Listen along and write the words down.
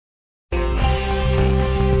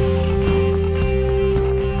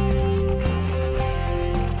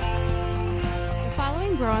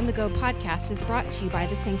the Go podcast is brought to you by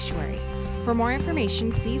The Sanctuary. For more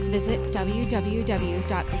information, please visit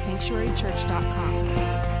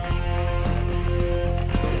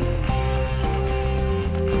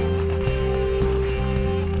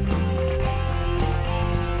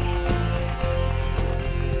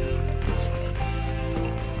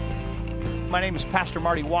My name is Pastor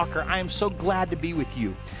Marty Walker. I am so glad to be with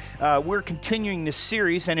you. We're continuing this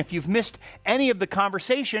series, and if you've missed any of the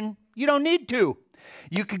conversation, you don't need to.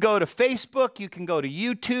 You can go to Facebook, you can go to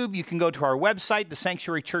YouTube, you can go to our website,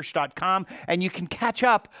 thesanctuarychurch.com, and you can catch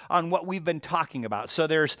up on what we've been talking about. So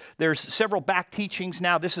there's several back teachings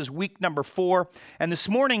now. This is week number 4, and this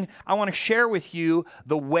morning I want to share with you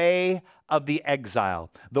the way of the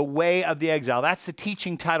exile. The way of the exile. That's the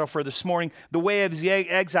teaching title for this morning, the way of the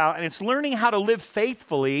exile, and it's learning how to live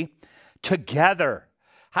faithfully together.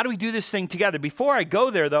 How do we do this thing together? Before I go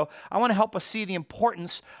there, though, I want to help us see the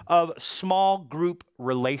importance of small group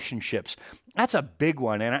relationships. That's a big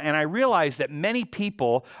one, and I realize that many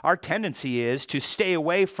people, our tendency is to stay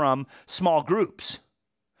away from small groups.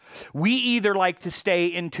 We either like to stay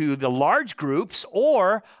into the large groups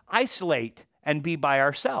or isolate and be by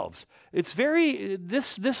ourselves. It's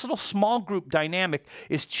this little small group dynamic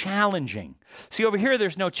is challenging. See, over here,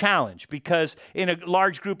 there's no challenge because in a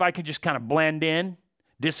large group, I can just kind of blend in,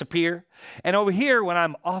 disappear. And over here, when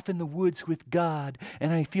I'm off in the woods with God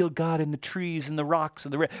and I feel God in the trees and the rocks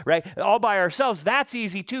and right, all by ourselves, that's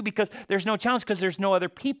easy too because there's no challenge because there's no other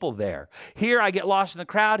people there. Here, I get lost in the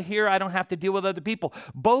crowd. Here, I don't have to deal with other people.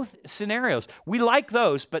 Both scenarios. We like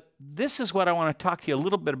those, but this is what I want to talk to you a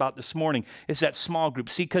little bit about this morning is that small group.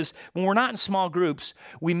 See, because when we're not in small groups,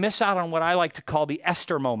 we miss out on what I like to call the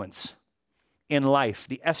Esther moments in life,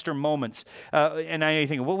 the Esther moments. And I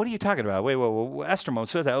think, well, what are you talking about? Wait, Esther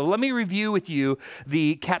moments. Let me review with you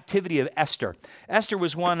the captivity of Esther. Esther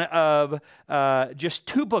was one of just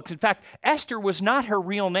 2 books. In fact, Esther was not her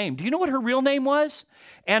real name. Do you know what her real name was?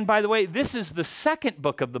 And by the way, this is the second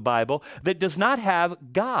book of the Bible that does not have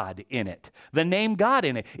God in it, the name God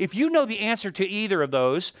in it. If you know the answer to either of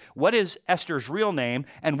those, what is Esther's real name,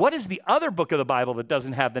 and what is the other book of the Bible that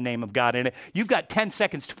doesn't have the name of God in it, you've got 10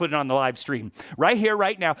 seconds to put it on the live stream. Right here,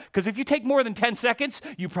 right now, because if you take more than 10 seconds,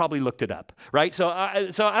 you probably looked it up, right? So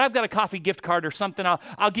I've got a coffee gift card or something.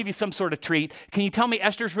 I'll give you some sort of treat. Can you tell me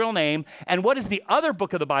Esther's real name? And what is the other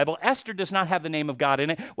book of the Bible? Esther does not have the name of God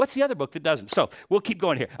in it. What's the other book that doesn't? So we'll keep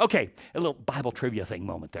going here. Okay, a little Bible trivia thing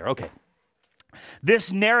moment there. Okay.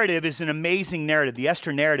 This narrative is an amazing narrative, the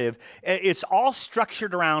Esther narrative. It's all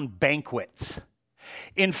structured around banquets.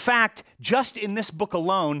 In fact, just in this book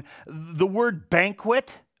alone, the word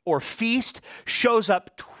banquet or feast shows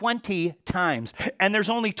up 20 times. And there's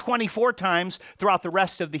only 24 times throughout the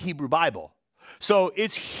rest of the Hebrew Bible. So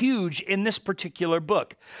it's huge in this particular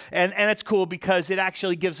book. And it's cool because it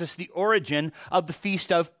actually gives us the origin of the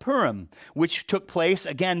Feast of Purim, which took place,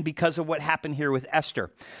 again, because of what happened here with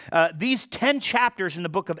Esther. These 10 chapters in the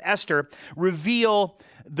book of Esther reveal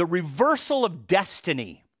the reversal of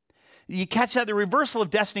destiny. You catch that, the reversal of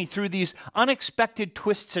destiny through these unexpected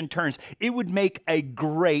twists and turns. It would make a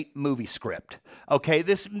great movie script, okay?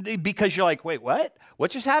 Because you're like, wait, what?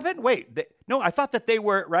 What just happened? No, I thought that they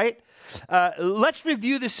were, right? Let's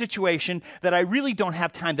review this situation that I really don't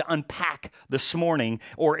have time to unpack this morning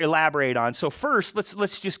or elaborate on. So first,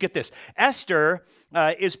 let's just get this. Esther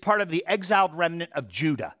is part of the exiled remnant of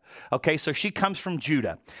Judah. Okay, so she comes from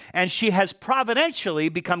Judah, and she has providentially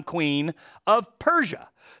become queen of Persia.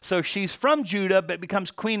 So she's from Judah, but becomes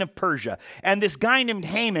queen of Persia. And this guy named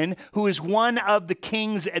Haman, who is one of the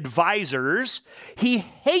king's advisors, he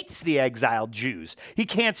hates the exiled Jews. He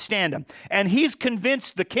can't stand them. And he's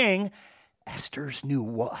convinced the king, Esther's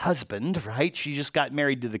new husband, right? She just got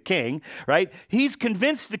married to the king, right? He's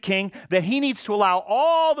convinced the king that he needs to allow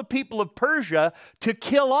all the people of Persia to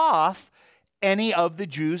kill off any of the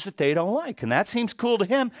Jews that they don't like. And that seems cool to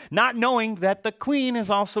him, not knowing that the queen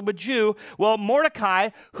is also a Jew. Well, Mordecai,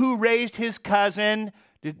 who raised his cousin,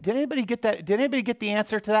 did anybody get that? Did anybody get the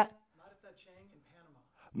answer to that?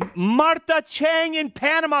 Martha Chang in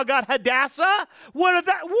Panama got Hadassah?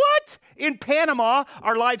 What? In Panama,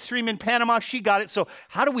 our live stream in Panama, she got it. So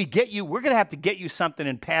how do we get you? We're going to have to get you something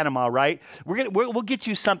in Panama, right? We'll get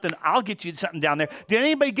you something. I'll get you something down there. Did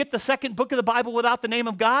anybody get the second book of the Bible without the name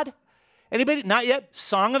of God? Anybody? Not yet?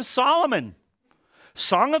 Song of Solomon.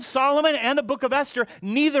 Song of Solomon and the book of Esther,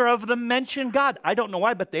 neither of them mention God. I don't know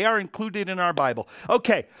why, but they are included in our Bible.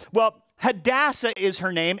 Okay, well, Hadassah is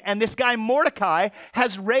her name, and this guy Mordecai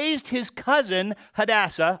has raised his cousin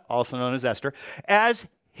Hadassah, also known as Esther, as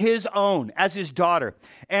his own, as his daughter.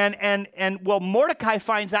 Well, Mordecai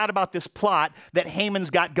finds out about this plot that Haman's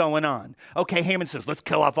got going on. Okay, Haman says, let's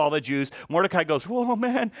kill off all the Jews. Mordecai goes, whoa,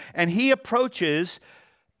 man. And he approaches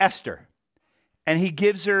Esther. And he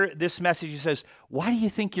gives her this message. He says, why do you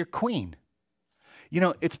think you're queen? You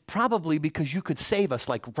know, it's probably because you could save us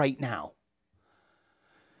like right now.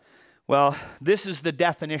 Well, this is the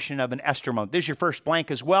definition of an Esther moment. This is your first blank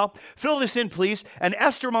as well. Fill this in, please. An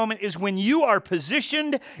Esther moment is when you are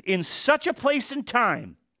positioned in such a place and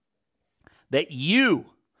time that you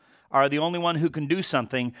are the only one who can do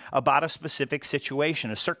something about a specific situation,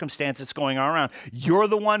 a circumstance that's going on around. You're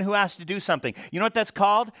the one who has to do something. You know what that's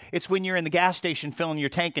called? It's when you're in the gas station filling your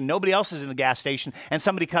tank and nobody else is in the gas station and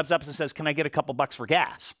somebody comes up and says, can I get a couple bucks for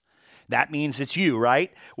gas? That means it's you,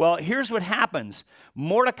 right? Well, here's what happens.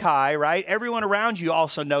 Mordecai, right? Everyone around you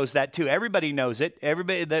also knows that too. Everybody knows it.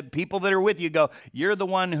 Everybody, the people that are with you go, you're the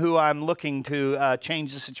one who I'm looking to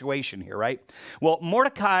change the situation here, right? Well,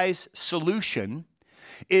 Mordecai's solution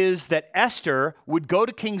is that Esther would go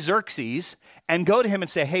to King Xerxes and go to him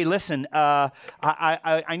and say, hey, listen,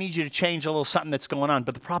 I need you to change a little something that's going on.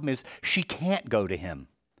 But the problem is she can't go to him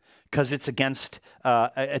because it's against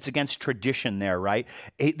tradition there, right?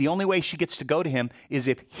 The only way she gets to go to him is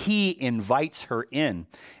if he invites her in.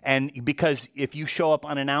 And because if you show up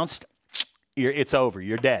unannounced, it's over.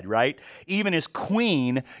 You're dead, right? Even as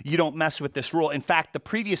queen, you don't mess with this rule. In fact, the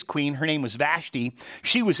previous queen, her name was Vashti,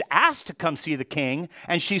 she was asked to come see the king,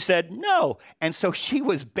 and she said no. And so she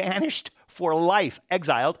was banished for life,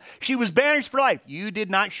 exiled. She was banished for life. You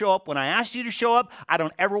did not show up when I asked you to show up. I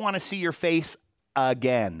don't ever want to see your face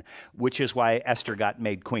again, which is why Esther got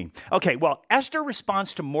made queen. Okay, well, Esther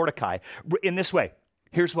responds to Mordecai in this way.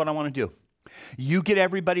 Here's what I want to do. You get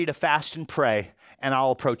everybody to fast and pray, and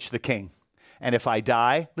I'll approach the king. And if I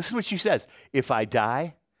die, listen to what she says. If I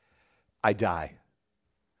die, I die.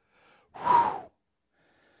 Whew.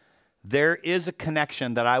 There is a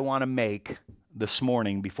connection that I want to make this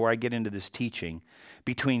morning before I get into this teaching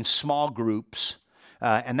between small groups,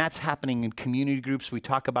 and that's happening in community groups. We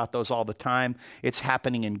talk about those all the time. It's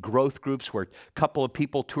happening in growth groups where a couple of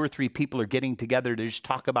people, 2 or 3 people are getting together to just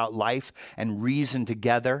talk about life and reason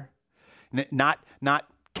together. Not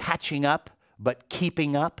catching up, but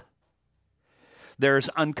keeping up. There's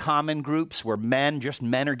uncommon groups where men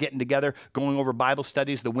are getting together, going over Bible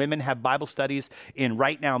studies. The women have Bible studies in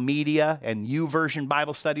Right Now Media and YouVersion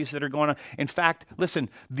Bible studies that are going on. In fact,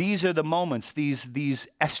 listen, these are the moments, these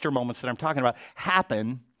Esther moments that I'm talking about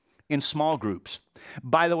happen in small groups.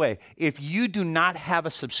 By the way, if you do not have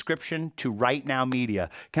a subscription to Right Now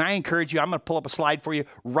Media, can I encourage you? I'm going to pull up a slide for you.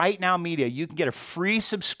 Right Now Media, you can get a free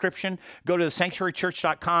subscription. Go to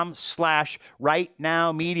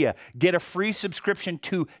thesanctuarychurch.com/rightnowmedia. Get a free subscription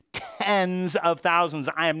to tens of thousands.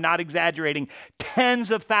 I am not exaggerating.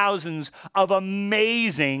 Tens of thousands of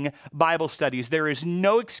amazing Bible studies. There is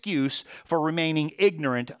no excuse for remaining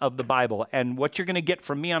ignorant of the Bible. And what you're going to get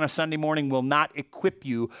from me on a Sunday morning will not equip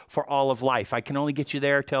you for all of life. I can only get you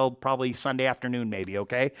there till probably Sunday afternoon maybe,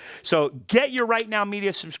 okay? So get your Right Now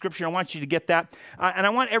Media subscription. I want you to get that. And I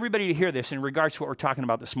want everybody to hear this in regards to what we're talking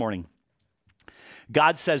about this morning.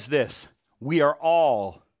 God says this, we are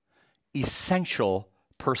all essential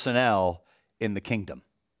personnel in the kingdom.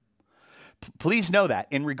 Please know that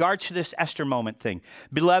in regards to this Esther moment thing.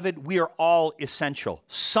 Beloved, we are all essential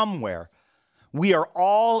somewhere. We are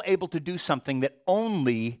all able to do something that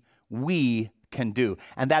only we can do.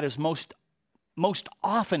 And that is most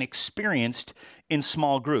often experienced in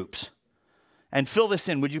small groups. And fill this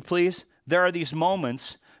in, would you please? There are these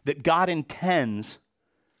moments that God intends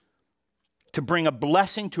to bring a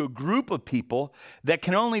blessing to a group of people that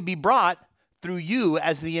can only be brought through you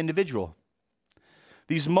as the individual.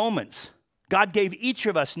 These moments, God gave each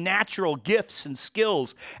of us natural gifts and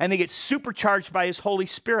skills, and they get supercharged by His Holy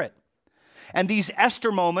Spirit. And these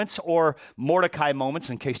Esther moments, or Mordecai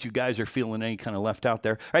moments, in case you guys are feeling any kind of left out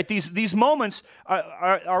there, right? These moments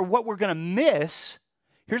are what we're going to miss.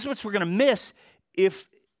 Here's what we're going to miss if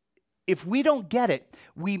we don't get it.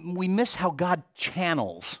 We miss how God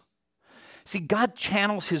channels. See, God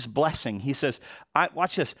channels His blessing. He says,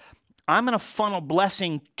 watch this. I'm going to funnel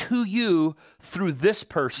blessing to you through this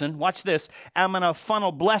person. Watch this. I'm going to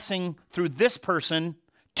funnel blessing through this person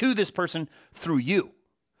to this person through you.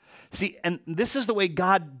 See, and this is the way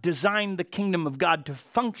God designed the kingdom of God to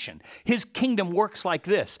function. His kingdom works like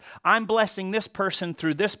this. I'm blessing this person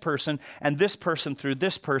through this person, and this person through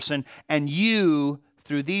this person, and you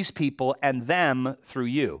through these people, and them through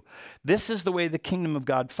you. This is the way the kingdom of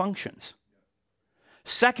God functions.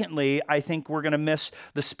 Secondly, I think we're going to miss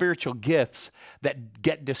the spiritual gifts that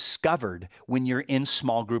get discovered when you're in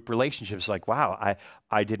small group relationships. Like, wow,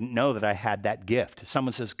 I didn't know that I had that gift.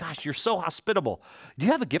 Someone says, gosh, you're so hospitable. Do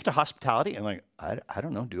you have a gift of hospitality? I'm like, I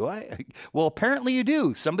don't know, do I? Well, apparently you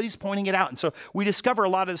do. Somebody's pointing it out. And so we discover a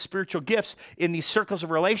lot of the spiritual gifts in these circles of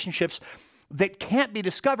relationships that can't be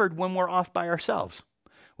discovered when we're off by ourselves.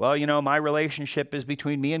 Well, my relationship is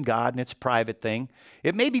between me and God, and it's a private thing.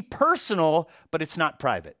 It may be personal, but it's not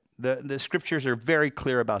private. The scriptures are very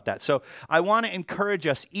clear about that. So I want to encourage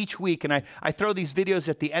us each week, and I throw these videos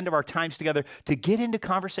at the end of our times together to get into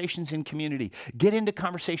conversations in community, get into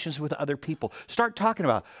conversations with other people. Start talking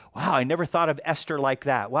about, wow, I never thought of Esther like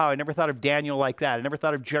that. Wow, I never thought of Daniel like that. I never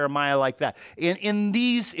thought of Jeremiah like that. In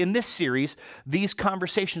this series, these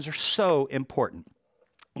conversations are so important.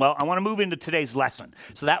 Well, I want to move into today's lesson.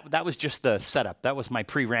 So that was just the setup. That was my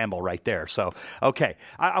pre-ramble right there. So, okay.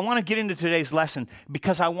 I want to get into today's lesson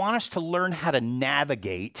because I want us to learn how to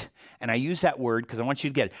navigate, and I use that word because I want you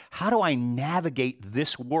to get it. How do I navigate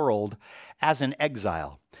this world as an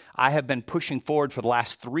exile? I have been pushing forward for the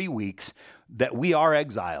last 3 weeks that we are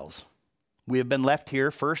exiles. We have been left here.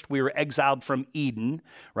 First, we were exiled from Eden,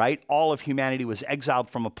 right? All of humanity was exiled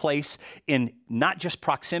from a place in not just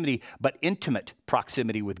proximity, but intimate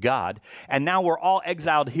proximity with God. And now we're all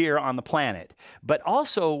exiled here on the planet. But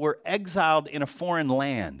also, we're exiled in a foreign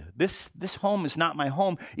land. This home is not my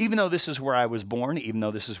home, even though this is where I was born, even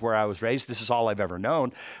though this is where I was raised. This is all I've ever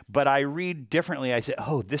known. But I read differently. I say,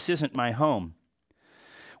 oh, this isn't my home.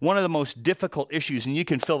 One of the most difficult issues, and you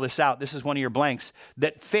can fill this out, this is one of your blanks,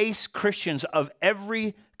 that face Christians of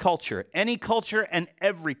every culture, any culture and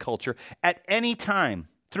every culture, at any time,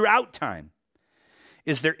 throughout time,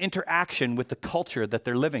 is their interaction with the culture that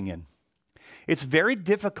they're living in. It's very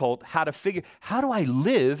difficult how to figure, how do I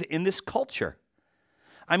live in this culture?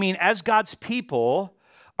 I mean, as God's people,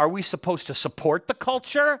 are we supposed to support the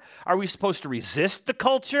culture? Are we supposed to resist the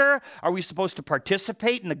culture? Are we supposed to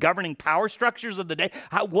participate in the governing power structures of the day?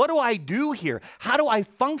 What do I do here? How do I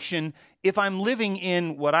function if I'm living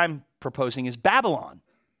in what I'm proposing is Babylon?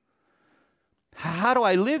 How do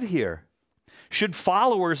I live here? Should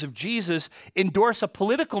followers of Jesus endorse a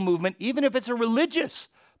political movement, even if it's a religious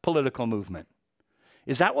political movement?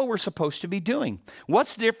 Is that what we're supposed to be doing?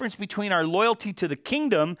 What's the difference between our loyalty to the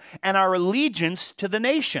kingdom and our allegiance to the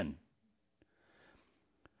nation?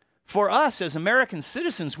 For us as American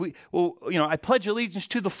citizens, I pledge allegiance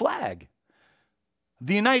to the flag,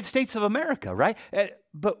 the United States of America, right?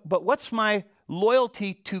 But what's my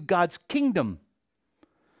loyalty to God's kingdom?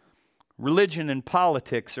 Religion and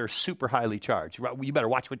politics are super highly charged. You better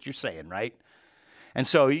watch what you're saying, right? And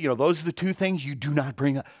so, those are the two things you do not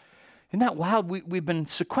bring up. Isn't that wild? We've been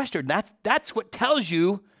sequestered. That's what tells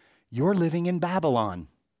you you're living in Babylon.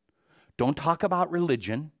 Don't talk about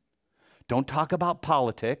religion. Don't talk about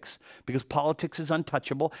politics, because politics is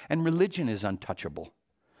untouchable and religion is untouchable.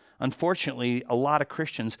 Unfortunately, a lot of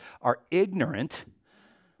Christians are ignorant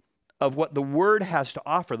of what the Word has to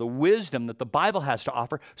offer, the wisdom that the Bible has to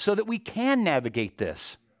offer, so that we can navigate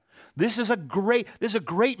this. This is a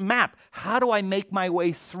great map. How do I make my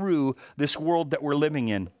way through this world that we're living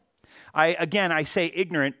in? I say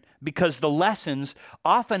ignorant because the lessons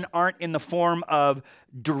often aren't in the form of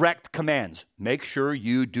direct commands. Make sure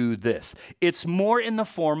you do this. It's more in the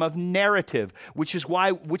form of narrative, which is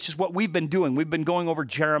what we've been doing. We've been going over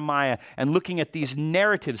Jeremiah and looking at these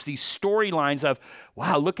narratives, these storylines of,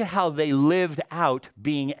 wow, look at how they lived out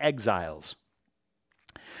being exiles.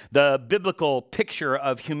 The biblical picture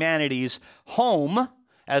of humanity's home,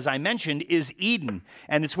 as I mentioned, is Eden.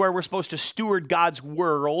 And it's where we're supposed to steward God's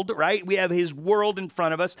world, right? We have his world in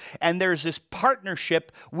front of us, and there's this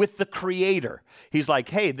partnership with the Creator. He's like,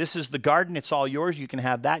 hey, this is the garden. It's all yours. You can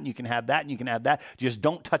have that, and you can have that, and you can have that. Just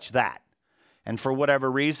don't touch that. And for whatever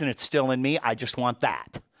reason, it's still in me. I just want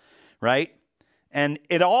that, right? And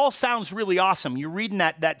it all sounds really awesome. You're reading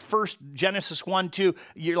that first Genesis 1-2.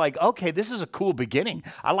 You're like, okay, this is a cool beginning.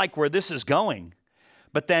 I like where this is going.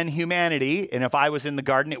 But then humanity, and if I was in the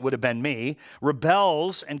garden, it would have been me,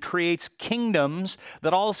 rebels and creates kingdoms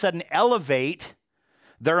that all of a sudden elevate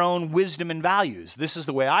their own wisdom and values. This is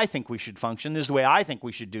the way I think we should function. This is the way I think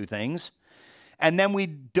we should do things. And then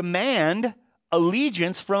we demand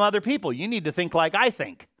allegiance from other people. You need to think like I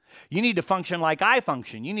think. You need to function like I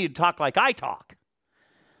function. You need to talk like I talk.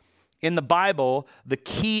 In the Bible, the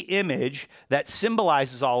key image that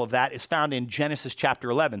symbolizes all of that is found in Genesis chapter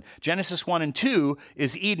 11. Genesis 1 and 2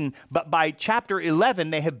 is Eden, but by chapter 11,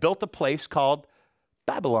 they have built a place called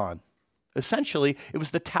Babylon. Essentially, it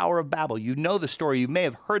was the Tower of Babel. You know the story. You may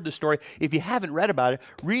have heard the story. If you haven't read about it,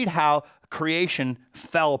 read how creation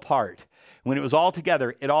fell apart. When it was all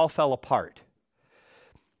together, it all fell apart.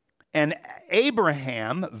 And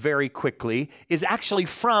Abraham, very quickly, is actually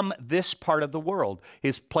from this part of the world.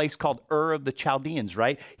 His place called Ur of the Chaldeans,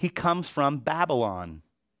 right? He comes from Babylon.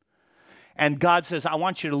 And God says, I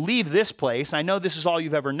want you to leave this place. I know this is all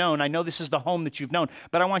you've ever known. I know this is the home that you've known.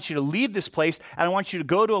 But I want you to leave this place, and I want you to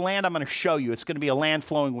go to a land I'm going to show you. It's going to be a land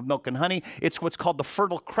flowing with milk and honey. It's what's called the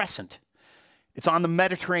Fertile Crescent. It's on the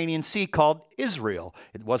Mediterranean Sea called Israel.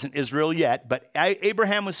 It wasn't Israel yet, but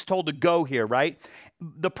Abraham was told to go here, right?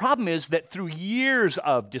 The problem is that through years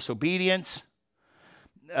of disobedience,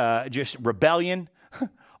 just rebellion,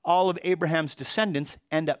 all of Abraham's descendants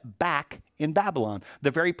end up back in Babylon,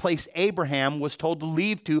 the very place Abraham was told to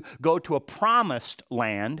leave to go to a promised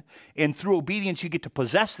land, and through obedience you get to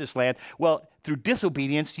possess this land. Well, through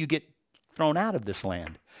disobedience you get thrown out of this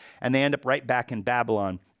land, and they end up right back in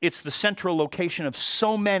Babylon. It's the central location of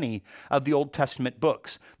so many of the Old Testament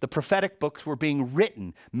books. The prophetic books were being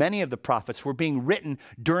written. Many of the prophets were being written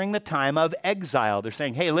during the time of exile. They're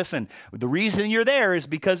saying, hey, listen, the reason you're there is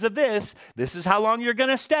because of this. This is how long you're going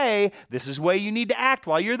to stay. This is the way you need to act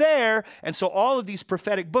while you're there. And so all of these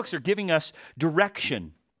prophetic books are giving us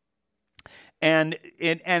direction. And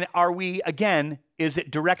are we, again, is it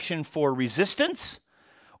direction for resistance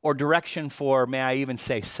or direction for, may I even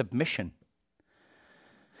say, submission?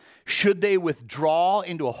 Should they withdraw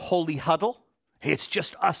into a holy huddle? Hey, it's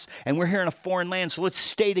just us, and we're here in a foreign land, so let's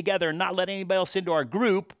stay together and not let anybody else into our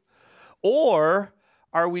group. Or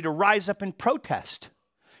are we to rise up in protest,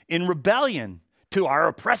 in rebellion to our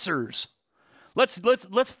oppressors? Let's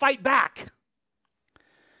fight back.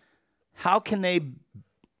 How can they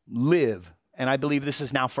live? And I believe this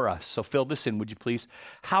is now for us, so fill this in, would you please?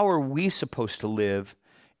 How are we supposed to live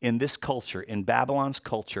in this culture, in Babylon's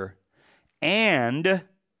culture, and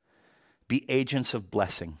be agents of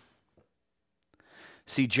blessing?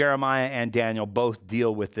 See, Jeremiah and Daniel both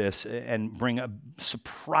deal with this and bring a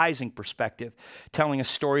surprising perspective, telling us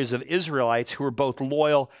stories of Israelites who are both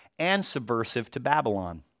loyal and subversive to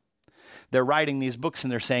Babylon. They're writing these books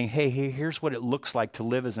and they're saying, hey, here's what it looks like to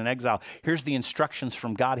live as an exile. Here's the instructions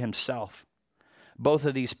from God himself. Both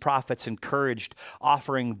of these prophets encouraged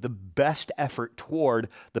offering the best effort toward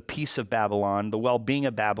the peace of Babylon, the well-being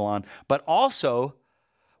of Babylon, but also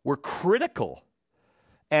were critical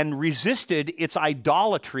and resisted its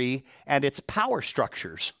idolatry and its power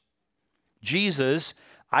structures. Jesus,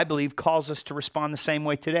 I believe, calls us to respond the same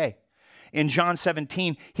way today. In John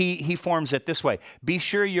 17, he forms it this way. Be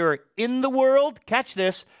sure you're in the world, catch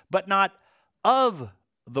this, but not of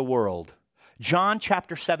the world. John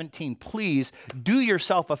chapter 17, please do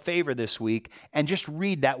yourself a favor this week and just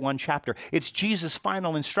read that one chapter. It's Jesus'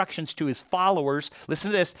 final instructions to his followers,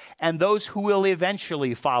 listen to this, and those who will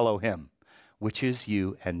eventually follow him, which is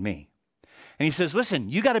you and me. And he says, listen,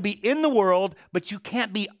 you got to be in the world, but you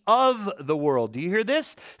can't be of the world. Do you hear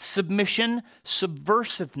this? Submission,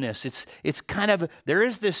 subversiveness. It's kind of, there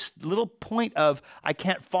is this little point of, I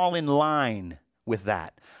can't fall in line with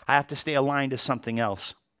that. I have to stay aligned to something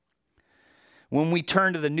else. When we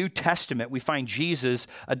turn to the New Testament, we find Jesus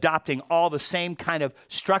adopting all the same kind of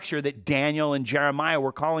structure that Daniel and Jeremiah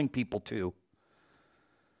were calling people to.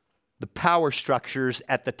 The power structures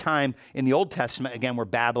at the time in the Old Testament, again, were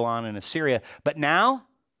Babylon and Assyria. But now,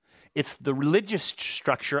 it's the religious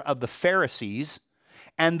structure of the Pharisees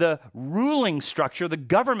and the ruling structure, the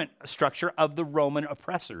government structure of the Roman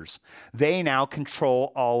oppressors. They now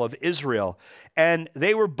control all of Israel. And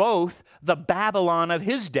they were both the Babylon of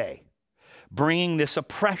his day, bringing this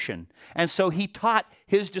oppression. And so he taught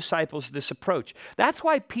his disciples this approach. That's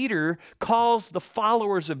why Peter calls the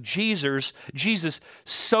followers of Jesus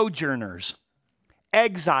sojourners,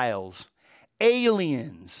 exiles,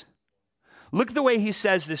 aliens. Look at the way he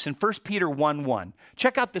says this in 1 Peter 1:1.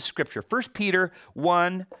 Check out this scripture. 1 Peter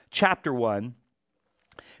 1, chapter 1.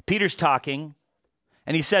 Peter's talking,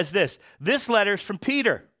 and he says this. This letter is from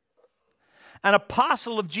Peter, an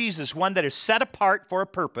apostle of Jesus, one that is set apart for a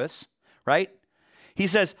purpose, right? He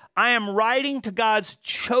says, I am writing to God's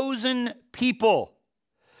chosen people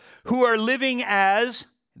who are living as,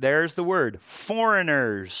 there's the word,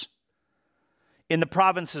 foreigners in the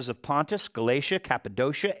provinces of Pontus, Galatia,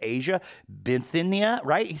 Cappadocia, Asia, Bithynia,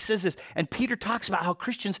 right? He says this, and Peter talks about how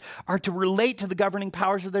Christians are to relate to the governing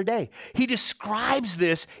powers of their day. He describes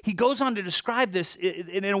this, he goes on to describe this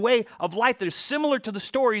in a way of life that is similar to the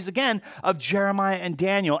stories, again, of Jeremiah and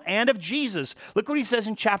Daniel and of Jesus. Look what he says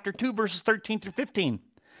in chapter 2, verses 13 through 15.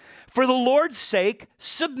 For the Lord's sake,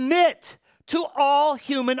 submit to all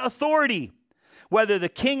human authority, whether the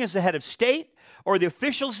king is the head of state or the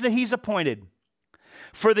officials that he's appointed.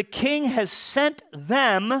 For the king has sent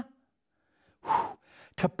them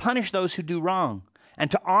to punish those who do wrong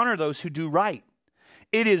and to honor those who do right.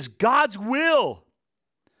 It is God's will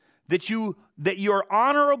that your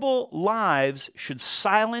honorable lives should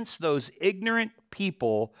silence those ignorant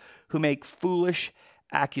people who make foolish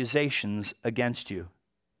accusations against you.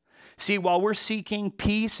 See, while we're seeking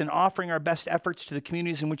peace and offering our best efforts to the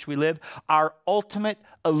communities in which we live, our ultimate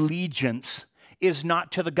allegiance is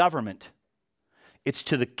not to the government. It's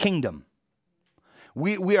to the kingdom.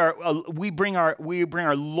 We bring our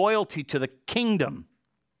loyalty to the kingdom.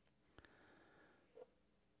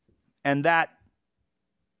 And that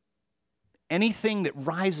anything that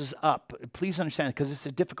rises up, please understand, because it's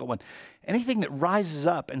a difficult one. Anything that rises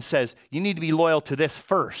up and says, you need to be loyal to this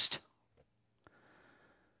first,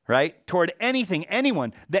 right? Toward anything,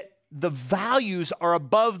 anyone, that the values are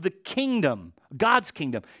above the kingdom, God's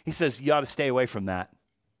kingdom. He says, you ought to stay away from that.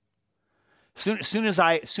 Soon as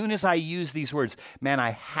I use these words, man,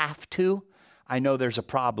 I have to, I know there's a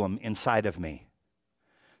problem inside of me.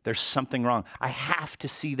 There's something wrong. I have to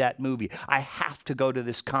see that movie. I have to go to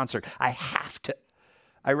this concert. I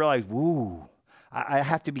realize, I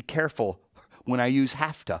have to be careful when I use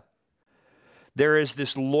have to. There is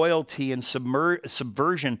this loyalty and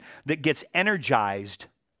subversion that gets energized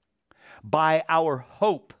by our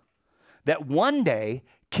hope that one day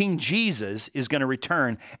King Jesus is going to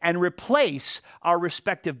return and replace our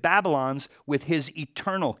respective Babylons with his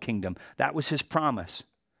eternal kingdom. That was his promise.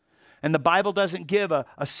 And the Bible doesn't give a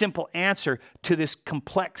simple answer to this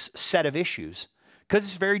complex set of issues because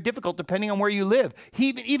it's very difficult depending on where you live,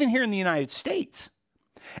 even here in the United States.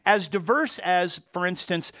 As diverse as, for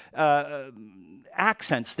instance,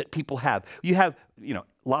 accents that people have. You have,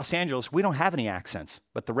 Los Angeles, we don't have any accents,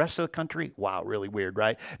 but the rest of the country, wow, really weird,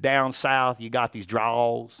 right? Down south, you got these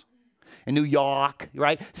drawls. In New York,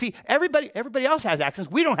 right? See, everybody else has accents.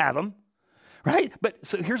 We don't have them, right? But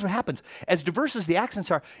so here's what happens. As diverse as the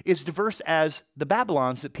accents are, as diverse as the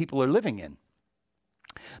Babylons that people are living in.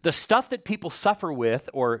 The stuff that people suffer with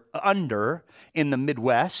or under in the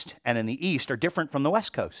Midwest and in the East are different from the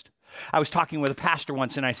West Coast. I was talking with a pastor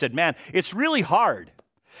once and I said, man, it's really hard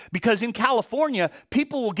because in California,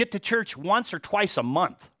 people will get to church once or twice a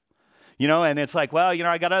month. And it's like, well,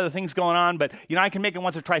 I got other things going on, but, I can make it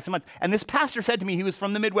once or twice a month. And this pastor said to me, he was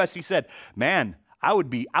from the Midwest. He said, man, I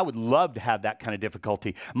would love to have that kind of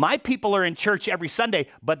difficulty. My people are in church every Sunday,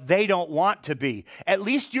 but they don't want to be. At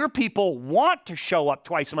least your people want to show up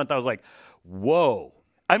twice a month. I was like, whoa.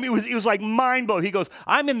 I mean, it was like mind blowing. He goes,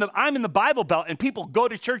 I'm in the Bible Belt, and people go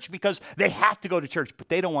to church because they have to go to church, but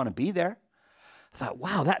they don't want to be there. I thought,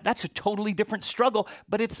 wow, that's a totally different struggle,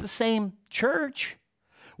 but it's the same church.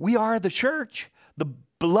 We are the church, the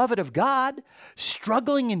beloved of God,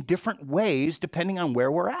 struggling in different ways depending on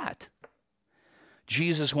where we're at.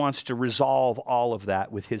 Jesus wants to resolve all of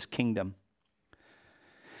that with his kingdom.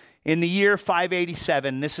 In the year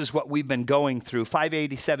 587, this is what we've been going through,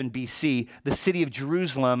 587 BC, the city of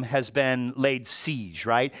Jerusalem has been laid siege,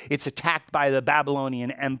 right? It's attacked by the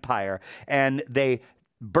Babylonian Empire, and they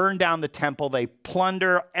burn down the temple, they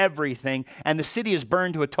plunder everything, and the city is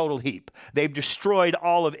burned to a total heap. They've destroyed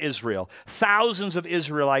all of Israel. Thousands of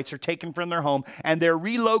Israelites are taken from their home, and they're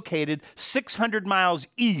relocated 600 miles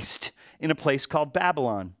east in a place called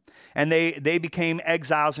Babylon. And they became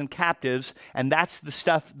exiles and captives, and that's the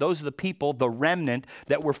stuff, those are the people, the remnant,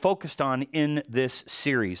 that we're focused on in this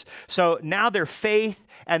series. So now their faith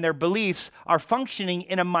and their beliefs are functioning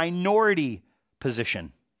in a minority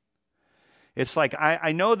position. It's like,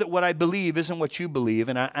 I know that what I believe isn't what you believe,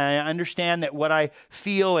 and I understand that what I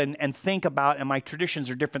feel and think about and my traditions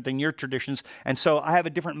are different than your traditions, and so I have a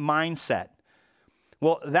different mindset.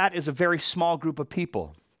 Well, that is a very small group of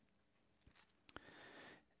people.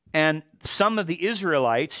 And some of the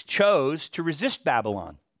Israelites chose to resist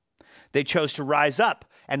Babylon. They chose to rise up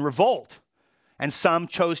and revolt, and some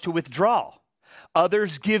chose to withdraw.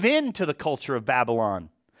 Others give in to the culture of Babylon,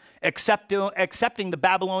 accepting the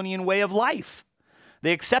Babylonian way of life.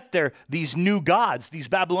 They accept these new gods, these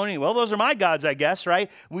Babylonian, well, those are my gods, I guess,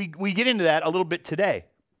 right? We get into that a little bit today.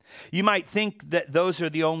 You might think that those are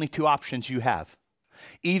the only two options you have,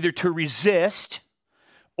 either to resist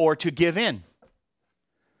or to give in.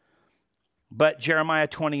 But Jeremiah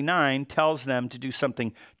 29 tells them to do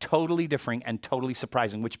something totally different and totally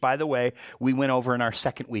surprising, which, by the way, we went over in our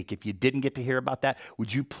second week. If you didn't get to hear about that,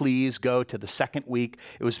 would you please go to the second week?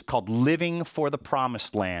 It was called Living for the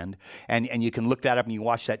Promised Land, and you can look that up and you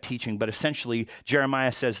watch that teaching. But essentially,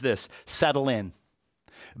 Jeremiah says this, settle in.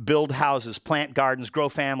 build houses, plant gardens, grow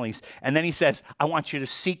families. And then he says, I want you to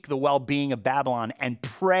seek the well-being of Babylon and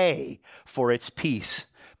pray for its peace.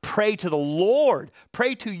 Pray to the Lord.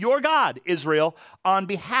 Pray to your God, Israel, on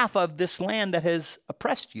behalf of this land that has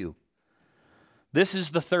oppressed you. This is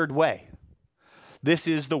the third way. This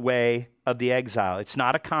is the way of the exile. It's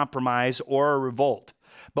not a compromise or a revolt.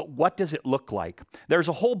 But what does it look like? There's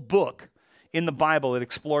a whole book in the Bible that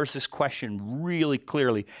explores this question really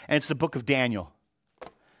clearly, and it's the book of Daniel.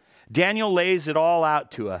 Daniel lays it all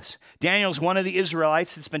out to us. Daniel's one of the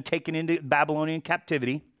Israelites that's been taken into Babylonian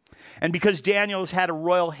captivity. And because Daniel has had a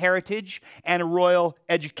royal heritage and a royal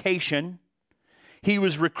education, he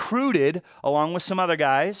was recruited, along with some other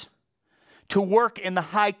guys, to work in the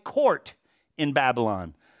high court in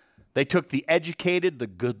Babylon. They took the educated, the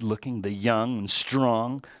good-looking, the young and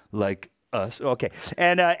strong, like us. Okay.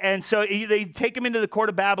 And so they take him into the court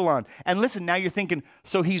of Babylon. And listen, now you're thinking,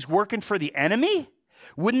 so he's working for the enemy?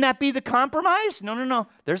 Wouldn't that be the compromise? No.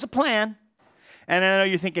 There's a plan. And I know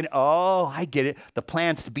you're thinking, oh, I get it. The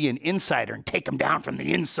plan's to be an insider and take them down from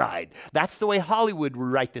the inside. That's the way Hollywood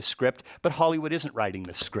would write this script, but Hollywood isn't writing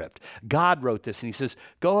this script. God wrote this, and he says,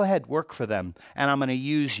 go ahead, work for them, and I'm going to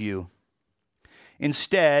use you.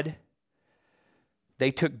 Instead,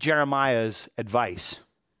 they took Jeremiah's advice,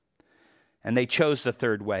 and they chose the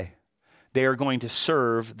third way. They are going to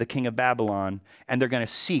serve the king of Babylon, and they're going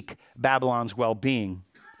to seek Babylon's well-being.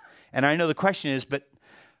 And I know the question is, but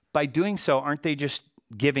by doing so, aren't they just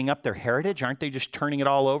giving up their heritage? Aren't they just turning it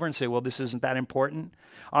all over and say, well, this isn't that important?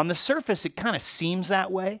 On the surface, it kind of seems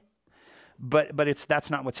that way, but that's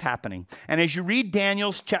not what's happening. And as you read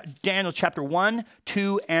Daniel chapter 1,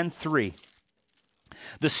 2, and 3,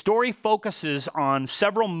 the story focuses on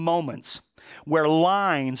several moments where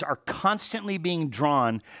lines are constantly being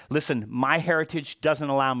drawn. Listen, my heritage doesn't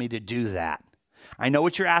allow me to do that. I know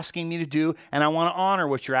what you're asking me to do, and I want to honor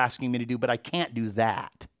what you're asking me to do, but I can't do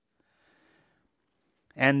that.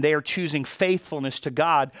 And they are choosing faithfulness to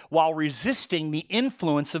God while resisting the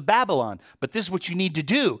influence of Babylon. But this is what you need to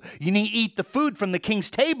do. You need to eat the food from the king's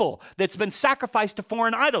table that's been sacrificed to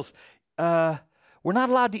foreign idols. We're not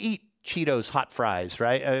allowed to eat Cheetos hot fries,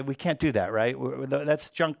 right? We can't do that, right? That's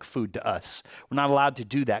junk food to us. We're not allowed to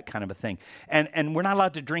do that kind of a thing. And we're not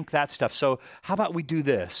allowed to drink that stuff. So how about we do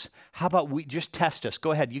this? How about we just test us?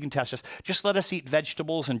 Go ahead, you can test us. Just let us eat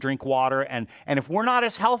vegetables and drink water. And if we're not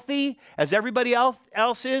as healthy as everybody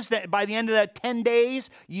else is, that by the end of that 10 days,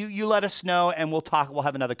 you let us know and we'll talk. We'll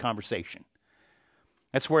have another conversation.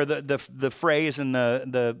 That's where the phrase and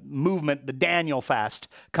the movement, the Daniel fast,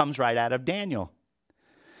 comes right out of Daniel.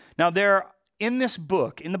 Now, in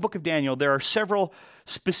the book of Daniel, there are several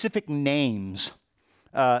specific names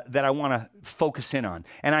that I want to focus in on.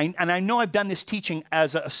 And I know I've done this teaching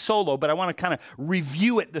as a solo, but I want to kind of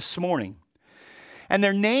review it this morning. And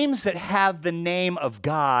they're names that have the name of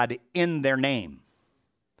God in their name.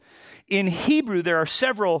 In Hebrew, there are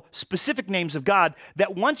several specific names of God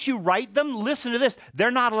that once you write them, listen to this,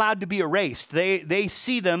 they're not allowed to be erased. They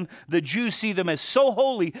see them, the Jews see them as so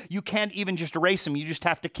holy, you can't even just erase them. You just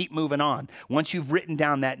have to keep moving on once you've written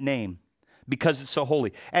down that name because it's so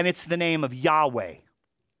holy. And it's the name of Yahweh,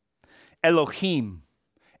 Elohim,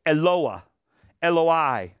 Eloah,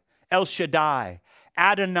 Eloi, El Shaddai,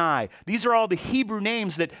 Adonai. These are all the Hebrew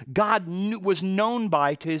names that God was known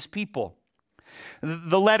by to his people.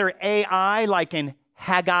 The letter AI, like in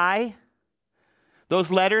Haggai, those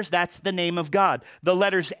letters, that's the name of God. The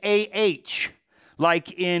letters AH,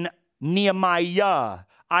 like in Nehemiah,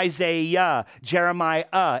 Isaiah, Jeremiah,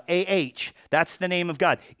 AH, that's the name of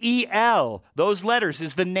God. EL, those letters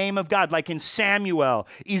is the name of God, like in Samuel,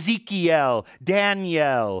 Ezekiel,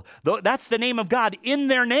 Daniel. That's the name of God in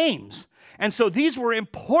their names. And so these were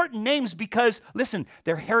important names because, listen,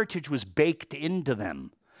 their heritage was baked into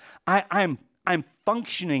them. I'm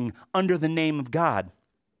functioning under the name of God.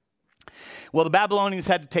 Well, the Babylonians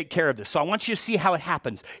had to take care of this. So I want you to see how it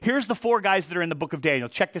happens. Here's the 4 guys that are in the book of Daniel.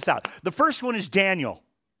 Check this out. The first one is Daniel.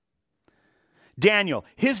 Daniel.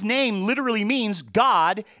 His name literally means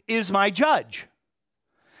God is my judge.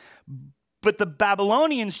 But the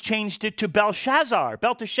Babylonians changed it to Belteshazzar.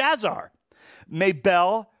 May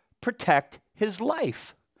Bel protect his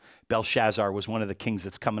life. Belshazzar was one of the kings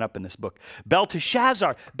that's coming up in this book.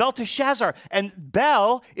 Belteshazzar. And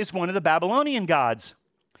Bel is one of the Babylonian gods.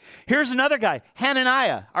 Here's another guy,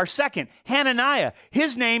 Hananiah, our second. Hananiah.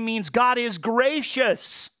 His name means God is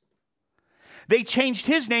gracious. They changed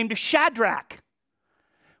his name to Shadrach,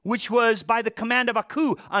 which was by the command of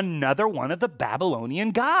Aku, another one of the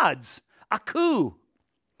Babylonian gods. Aku.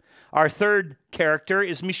 Our third character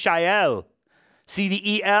is Mishael. See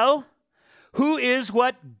the E-L? Who is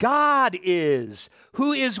what God is?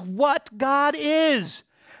 Who is what God is?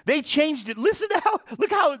 They changed it. Listen to look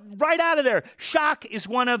how, right out of there. Shak is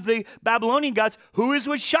one of the Babylonian gods. Who is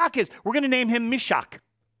what Shak is? We're going to name him Mishak.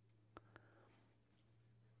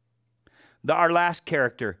 Our last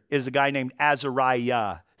character is a guy named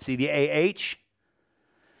Azariah. See the AH?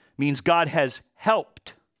 Means God has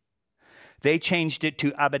helped. They changed it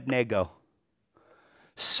to Abednego,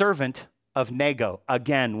 servant of Nego.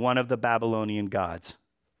 Again, one of the Babylonian gods.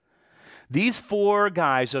 These four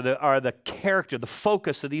guys are the character, the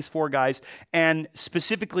focus of these four guys, and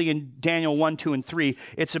specifically in Daniel 1, 2, and 3,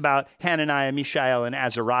 it's about Hananiah, Mishael, and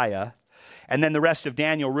Azariah. And then the rest of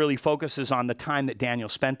Daniel really focuses on the time that Daniel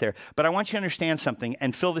spent there. But I want you to understand something,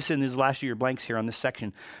 and fill this in these last of your blanks here on this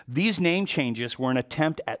section. These name changes were an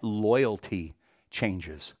attempt at loyalty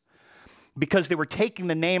changes, because they were taking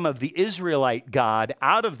the name of the Israelite God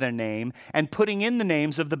out of their name and putting in the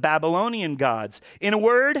names of the Babylonian gods. In a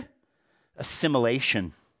word,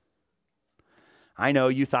 assimilation. I know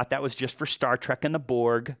you thought that was just for Star Trek and the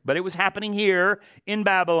Borg, but it was happening here in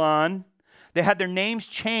Babylon. They had their names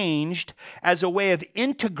changed as a way of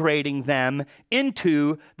integrating them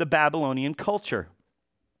into the Babylonian culture.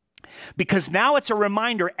 Because now it's a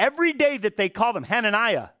reminder every day that they call them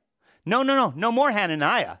Hananiah. No more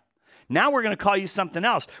Hananiah. Now we're going to call you something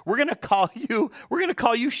else. We're going to call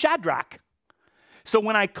you Shadrach. So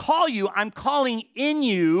when I call you, I'm calling in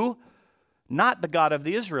you not the God of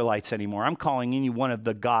the Israelites anymore. I'm calling in you one of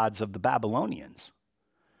the gods of the Babylonians.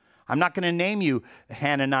 I'm not going to name you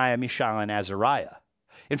Hananiah, Mishael, and Azariah.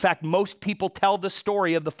 In fact, most people tell the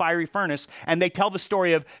story of the fiery furnace, and they tell the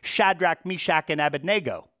story of Shadrach, Meshach, and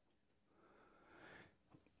Abednego.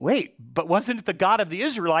 Wait, but wasn't it the God of the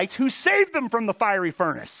Israelites who saved them from the fiery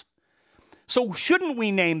furnace? So shouldn't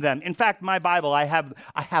we name them? In fact, my Bible, I have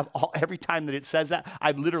every time that it says that,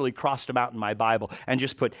 I've literally crossed them out in my Bible and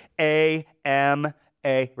just put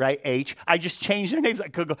A-M-A, right, H. I just changed their names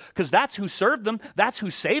because that's who served them. That's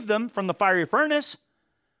who saved them from the fiery furnace.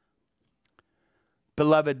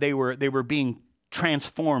 Beloved, they were being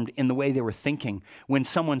transformed in the way they were thinking. When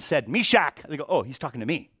someone said, Meshach, they go, oh, he's talking to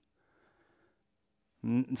me.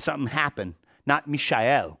 Something happened, not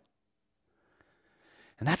Mishael.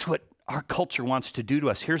 And that's what our culture wants to do to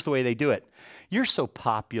us. Here's the way they do it. You're so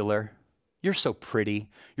popular. You're so pretty.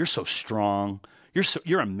 You're so strong.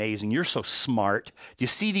 You're amazing. You're so smart. Do you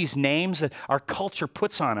see these names that our culture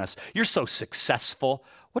puts on us? You're so successful.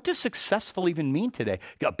 What does successful even mean today?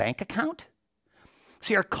 A bank account?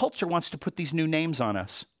 See, our culture wants to put these new names on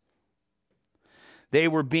us. They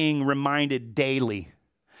were being reminded daily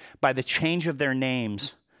by the change of their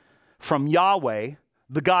names from Yahweh,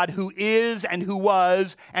 the God who is and who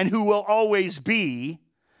was and who will always be,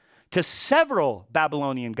 to several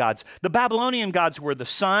Babylonian gods. The Babylonian gods were the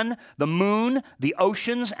sun, the moon, the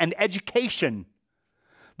oceans, and education.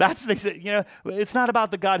 It's not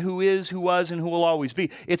about the God who is, who was, and who will always be.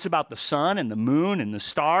 It's about the sun and the moon and the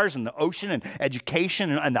stars and the ocean and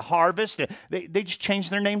education and the harvest. They just changed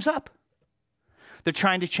their names up. They're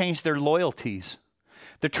trying to change their loyalties.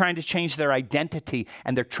 They're trying to change their identity,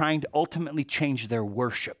 and they're trying to ultimately change their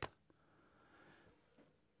worship.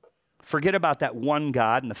 Forget about that one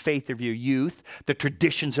God and the faith of your youth, the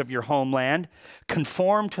traditions of your homeland.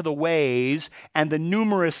 Conform to the ways and the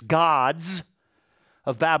numerous gods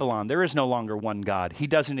of Babylon. There is no longer one God. He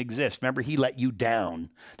doesn't exist. Remember, he let you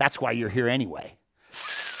down. That's why you're here anyway.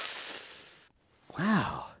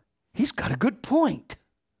 Wow, he's got a good point.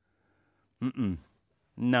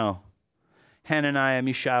 No. Hananiah,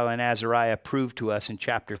 Mishael, and Azariah proved to us in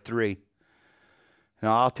chapter 3.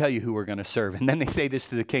 Now, I'll tell you who we're going to serve. And then they say this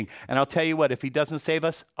to the king. And I'll tell you what, if he doesn't save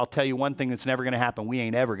us, I'll tell you one thing that's never going to happen. We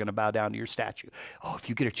ain't ever going to bow down to your statue. Oh, if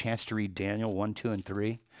you get a chance to read Daniel 1, 2, and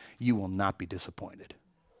 3, you will not be disappointed.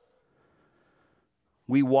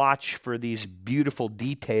 We watch for these beautiful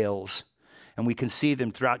details, and we can see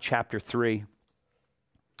them throughout chapter 3.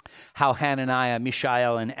 How Hananiah,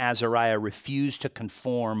 Mishael, and Azariah refused to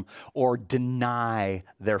conform or deny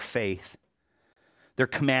their faith. They're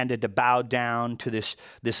commanded to bow down to this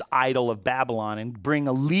idol of Babylon and bring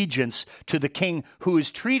allegiance to the king who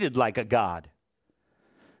is treated like a god.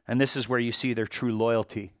 And this is where you see their true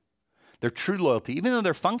loyalty. Their true loyalty, even though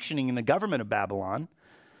they're functioning in the government of Babylon,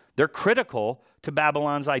 they're critical to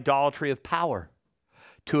Babylon's idolatry of power,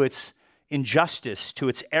 to its injustice, to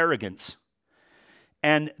its arrogance.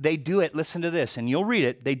 And they do it, listen to this, and you'll read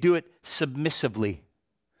it, they do it submissively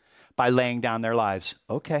by laying down their lives.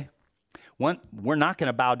 Okay, we're not going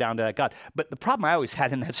to bow down to that God. But the problem I always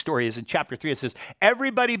had in that story is in chapter 3, it says,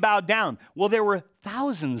 everybody bowed down. Well, there were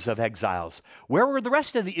thousands of exiles. Where were the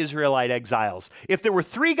rest of the Israelite exiles? If there were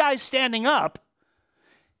 3 guys standing up,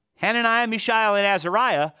 Hananiah, Mishael, and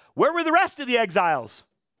Azariah, where were the rest of the exiles?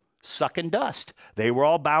 Sucking dust. They were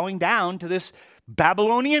all bowing down to this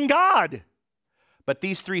Babylonian god. But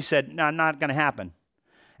these 3 said, no, not going to happen.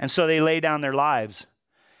 And so they lay down their lives.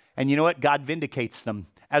 And you know what? God vindicates them,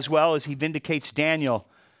 as well as he vindicates Daniel.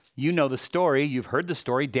 You know the story. You've heard the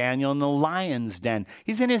story. Daniel in the lion's den.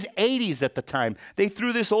 He's in his 80s at the time. They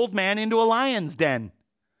threw this old man into a lion's den.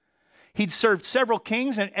 He'd served several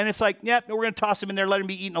kings, and it's like, yep, we're going to toss him in there, let him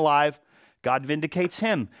be eaten alive. God vindicates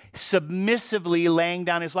him, submissively laying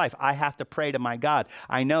down his life. I have to pray to my God.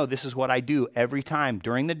 I know this is what I do every time.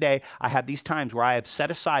 During the day, I have these times where I have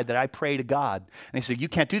set aside that I pray to God. And they say, you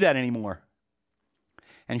can't do that anymore.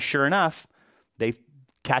 And sure enough, they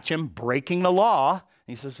catch him breaking the law. And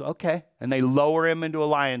he says, okay. And they lower him into a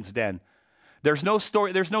lion's den. There's no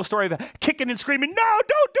story of kicking and screaming, no,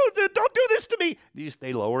 don't do this to me.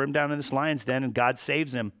 They lower him down in this lion's den and God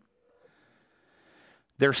saves him.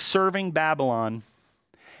 They're serving Babylon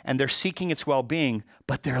and they're seeking its well-being,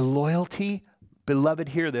 but their loyalty, beloved,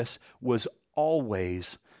 hear this, was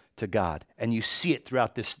always to God. And you see it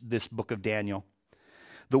throughout this book of Daniel.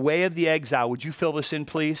 The way of the exile, would you fill this in,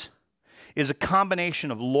 please, is a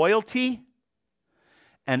combination of loyalty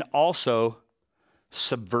and also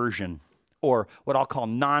subversion, or what I'll call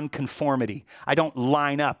nonconformity. I don't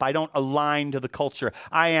line up. I don't align to the culture.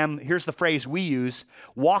 I am, here's the phrase we use,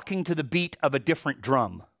 walking to the beat of a different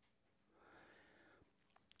drum.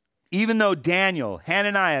 Even though Daniel,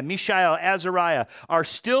 Hananiah, Mishael, Azariah are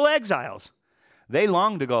still exiles, they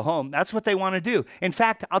long to go home. That's what they want to do. In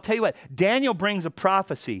fact, I'll tell you what, Daniel brings a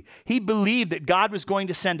prophecy. He believed that God was going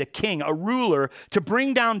to send a king, a ruler, to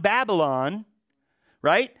bring down Babylon,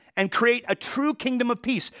 right? And create a true kingdom of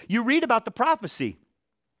peace. You read about the prophecy.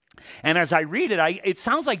 And as I read it, it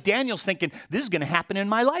sounds like Daniel's thinking, this is going to happen in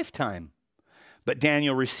my lifetime. But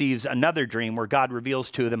Daniel receives another dream where God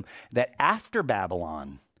reveals to them that after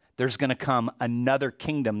Babylon, there's going to come another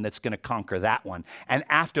kingdom that's going to conquer that one. And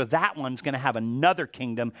after that one's going to have another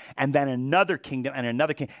kingdom, and then another kingdom, and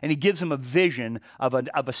another kingdom. And he gives them a vision of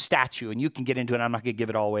a statue. And you can get into it. I'm not going to give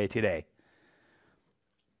it all away today.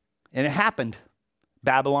 And it happened.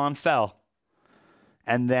 Babylon fell,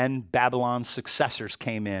 and then Babylon's successors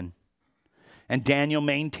came in. And Daniel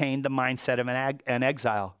maintained the mindset of an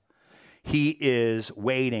exile. He is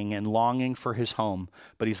waiting and longing for his home,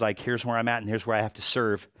 but he's like, here's where I'm at, and here's where I have to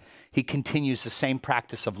serve. He continues the same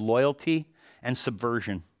practice of loyalty and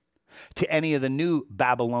subversion to any of the new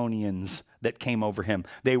Babylonians that came over him.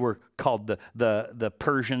 They were called the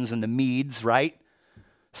Persians and the Medes, right?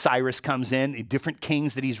 Cyrus comes in, different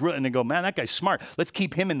kings that he's ruling, and they go, man, that guy's smart. Let's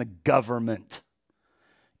keep him in the government,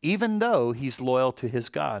 even though he's loyal to his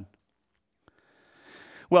God.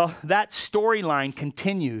 Well, that storyline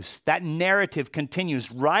continues. That narrative continues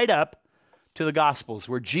right up to the Gospels,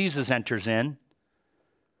 where Jesus enters in,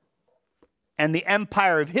 and the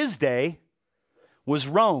empire of his day was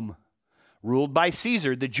Rome, ruled by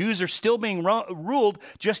Caesar. The Jews are still being ruled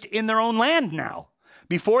just in their own land now.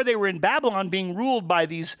 Before they were in Babylon being ruled by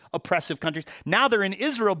these oppressive countries. Now they're in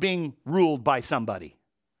Israel being ruled by somebody.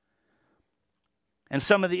 And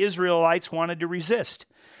some of the Israelites wanted to resist.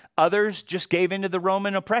 Others just gave into the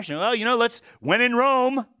Roman oppression. Well, when in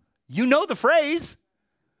Rome, you know the phrase.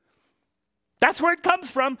 That's where it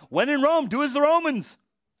comes from. When in Rome, do as the Romans.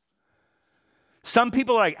 Some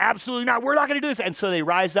people are like, absolutely not. We're not going to do this. And so they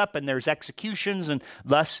rise up and there's executions, and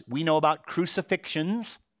thus we know about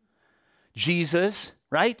crucifixions. Jesus,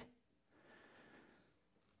 right?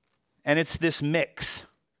 And it's this mix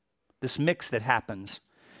that happens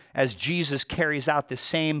as Jesus carries out the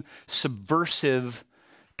same subversive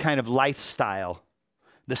kind of lifestyle,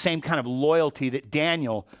 the same kind of loyalty that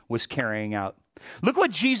Daniel was carrying out. Look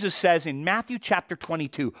what Jesus says in Matthew chapter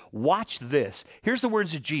 22. Watch this. Here's the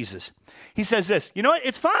words of Jesus. He says this, you know what?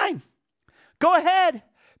 It's fine. Go ahead.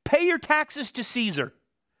 Pay your taxes to Caesar.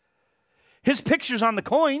 His picture's on the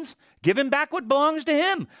coins. Give him back what belongs to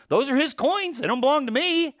him. Those are his coins. They don't belong to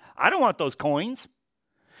me. I don't want those coins.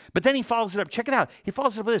 But then he follows it up. Check it out. He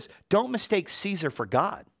follows it up with this. Don't mistake Caesar for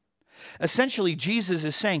God. Essentially, Jesus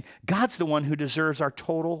is saying God's the one who deserves our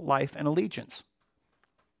total life and allegiance.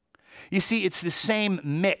 You see, it's the same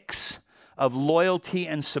mix of loyalty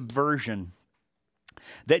and subversion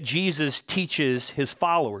that Jesus teaches his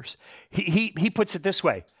followers. He puts it this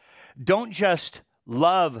way. Don't just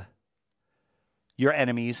love your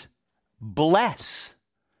enemies, bless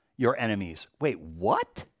your enemies. Wait,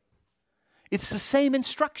 what? It's the same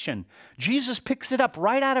instruction. Jesus picks it up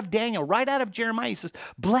right out of Daniel, right out of Jeremiah. He says,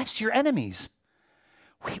 bless your enemies.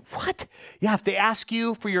 Wait, what? Yeah, if they ask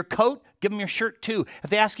you for your coat, give them your shirt too. If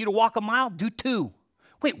they ask you to walk a mile, do 2.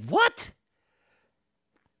 Wait, what?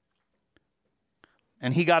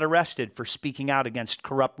 And he got arrested for speaking out against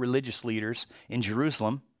corrupt religious leaders in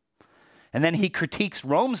Jerusalem. And then he critiques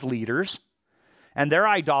Rome's leaders and their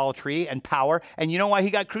idolatry and power. And you know why he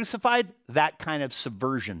got crucified? That kind of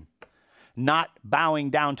subversion. Not bowing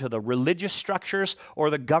down to the religious structures or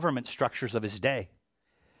the government structures of his day.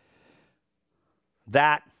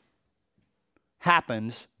 That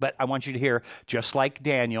happens, but I want you to hear, just like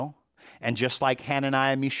Daniel, and just like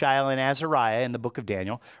Hananiah, Mishael, and Azariah in the book of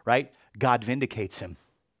Daniel, right? God vindicates him.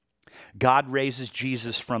 God raises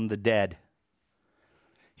Jesus from the dead.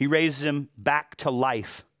 He raises him back to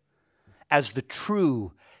life as the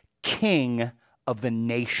true king of the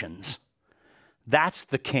nations. That's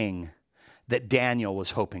the king that Daniel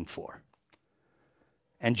was hoping for.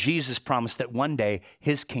 And Jesus promised that one day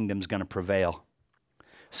his kingdom's going to prevail.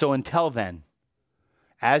 So until then,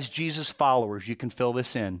 as Jesus followers, you can fill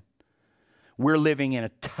this in, we're living in a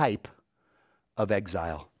type of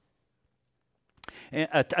exile.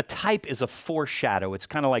 A type is a foreshadow. It's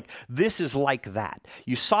kind of like, this is like that.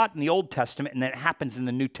 You saw it in the Old Testament, and then it happens in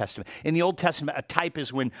the New Testament. In the Old Testament, a type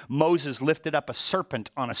is when Moses lifted up a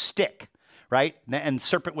serpent on a stick, right? And the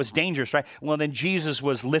serpent was dangerous, right? Well, then Jesus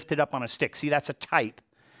was lifted up on a stick. See, that's a type.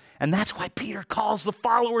 And that's why Peter calls the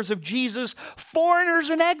followers of Jesus foreigners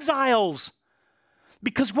and exiles.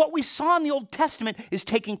 Because what we saw in the Old Testament is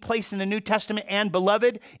taking place in the New Testament and,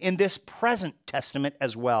 beloved, in this present testament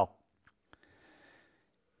as well.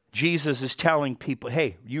 Jesus is telling people,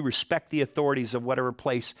 hey, you respect the authorities of whatever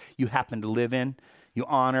place you happen to live in. You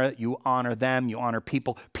honor them, you honor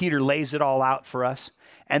people. Peter lays it all out for us.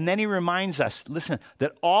 And then he reminds us, listen,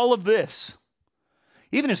 that all of this,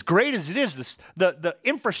 even as great as it is, the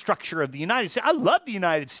infrastructure of the United States, I love the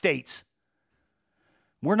United States.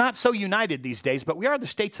 We're not so united these days, but we are the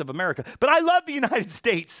states of America. But I love the United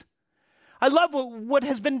States. I love what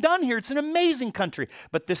has been done here. It's an amazing country.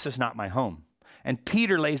 But this is not my home. And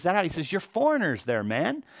Peter lays that out. He says, you're foreigners there,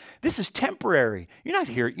 man. This is temporary. You're not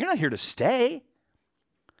here to stay.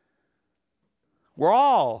 We're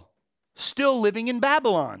all still living in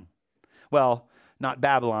Babylon. Well, not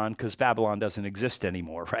Babylon, because Babylon doesn't exist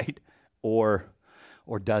anymore, right? Or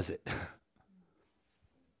does it?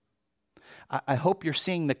 I hope you're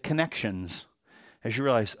seeing the connections as you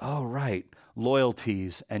realize, oh, right,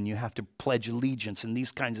 loyalties, and you have to pledge allegiance and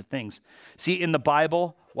these kinds of things. See, in the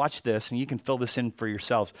Bible, watch this, and you can fill this in for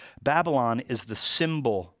yourselves. Babylon is the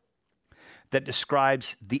symbol that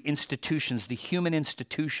describes the institutions, the human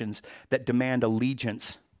institutions that demand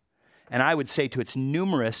allegiance. And I would say to its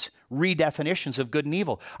numerous redefinitions of good and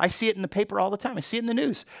evil. I see it in the paper all the time. I see it in the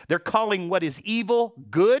news. They're calling what is evil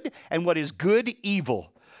good and what is good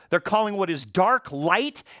evil. They're calling what is dark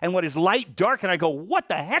light and what is light dark. And I go, what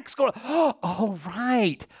the heck's going on? Oh,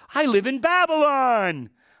 right. I live in Babylon.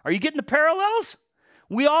 Are you getting the parallels?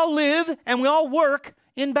 We all live and we all work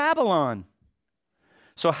in Babylon.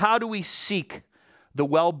 So how do we seek the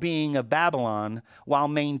well-being of Babylon while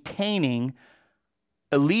maintaining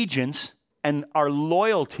allegiance and our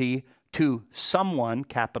loyalty to someone,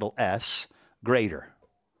 capital S, greater?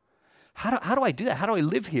 How do I do that? How do I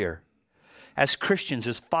live here as Christians,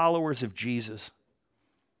 as followers of Jesus,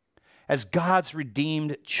 as God's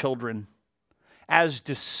redeemed children, as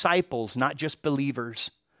disciples, not just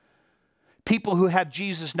believers, people who have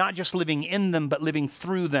Jesus not just living in them, but living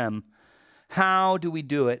through them? How do we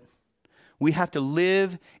do it? We have to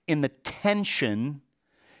live in the tension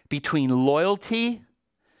between loyalty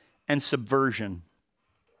and subversion.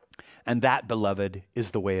 And that, beloved,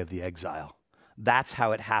 is the way of the exile. That's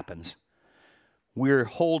how it happens. We're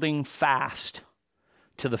holding fast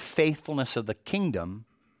to the faithfulness of the kingdom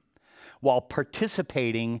while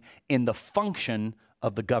participating in the function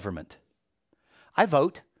of the government. I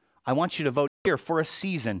vote. I want you to vote here for a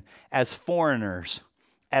season as foreigners,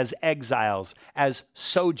 as exiles, as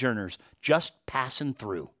sojourners, just passing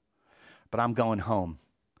through. But I'm going home.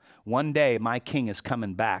 One day my king is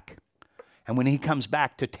coming back. And when he comes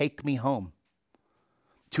back to take me home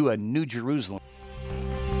to a New Jerusalem.